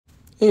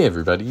Hey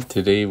everybody,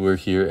 today we're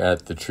here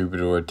at the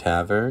Troubadour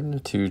Tavern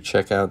to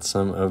check out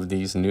some of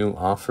these new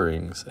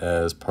offerings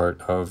as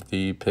part of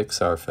the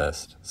Pixar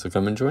Fest. So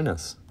come and join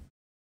us.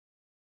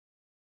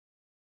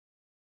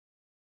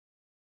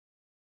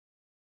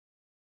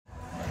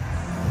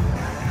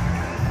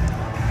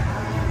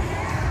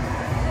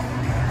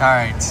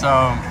 Alright,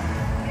 so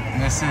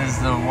this is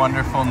the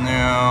wonderful new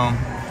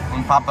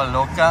Un Papa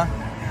Loca.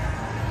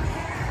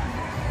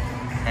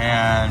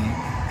 And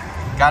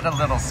got a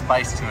little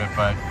spice to it,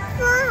 but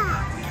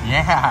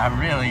yeah,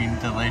 really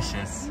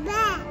delicious.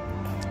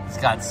 It's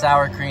got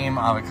sour cream,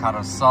 avocado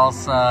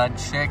salsa,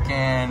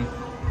 chicken,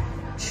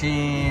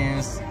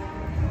 cheese.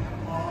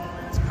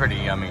 It's pretty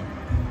yummy.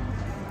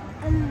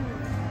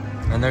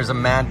 And there's a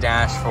mad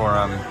dash for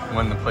them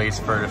when the place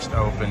first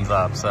opens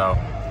up, so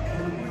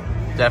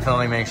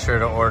definitely make sure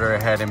to order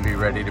ahead and be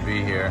ready to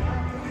be here.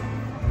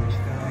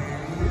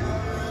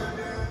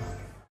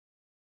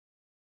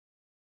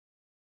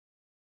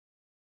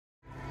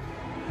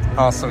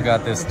 Also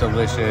got this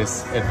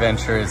delicious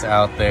Adventures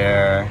Out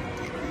There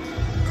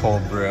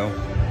cold brew.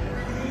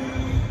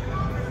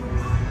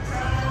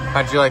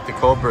 How'd you like the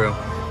cold brew?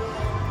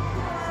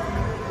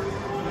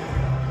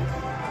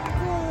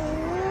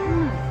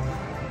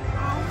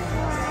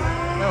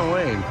 No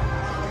way.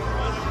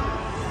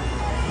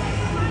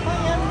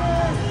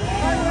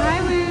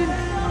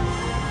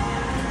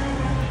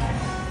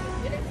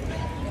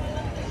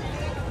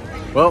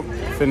 Well,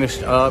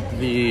 finished up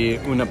the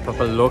Una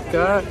Papa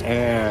Loca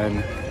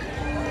and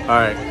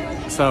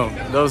alright, so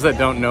those that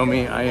don't know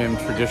me, I am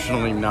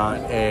traditionally not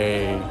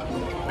a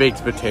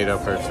baked potato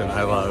person.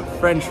 I love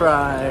french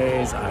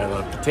fries, I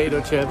love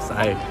potato chips.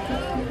 I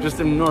just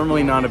am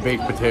normally not a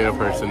baked potato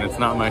person. It's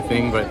not my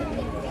thing, but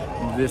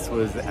this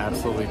was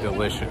absolutely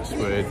delicious.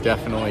 Would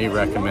definitely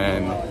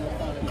recommend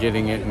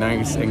getting it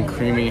nice and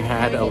creamy.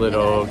 Had a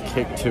little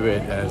kick to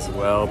it as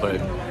well, but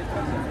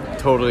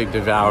totally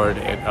devoured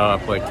it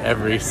up, like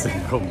every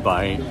single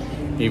bite,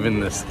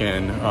 even the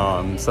skin.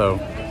 So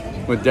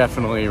would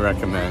definitely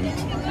recommend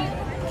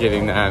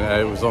getting that.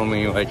 It was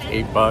only like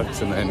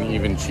 $8 and then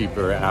even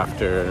cheaper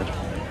after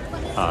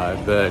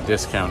the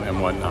discount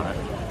and whatnot.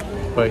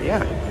 But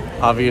yeah,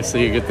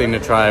 obviously a good thing to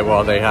try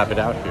while they have it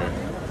out here.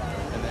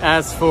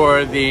 As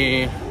for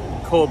the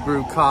cold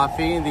brew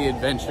coffee, the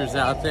Adventures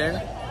Out There,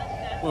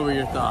 what were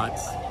your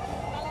thoughts?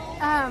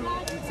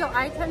 So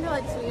I tend to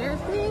like sweeter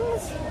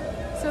things,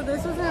 so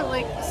this wasn't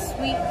like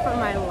sweet for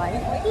my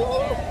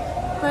liking.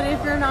 But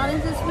if you're not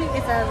into sweet,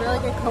 it's a really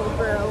good cold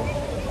brew.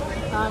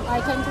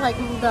 I tend to like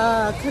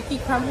the cookie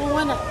crumble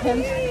one at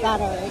Pim's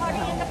better right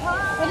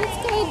now. But it's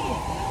good.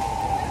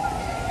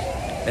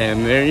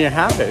 And there you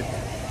have it.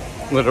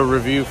 Little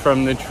review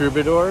from the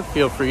Troubadour.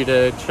 Feel free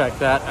to check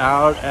that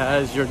out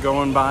as you're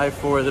going by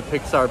for the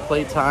Pixar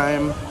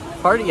Playtime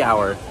Party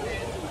Hour.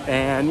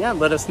 And yeah,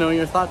 let us know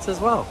your thoughts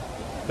as well.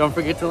 Don't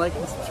forget to like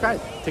and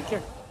subscribe. Take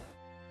care.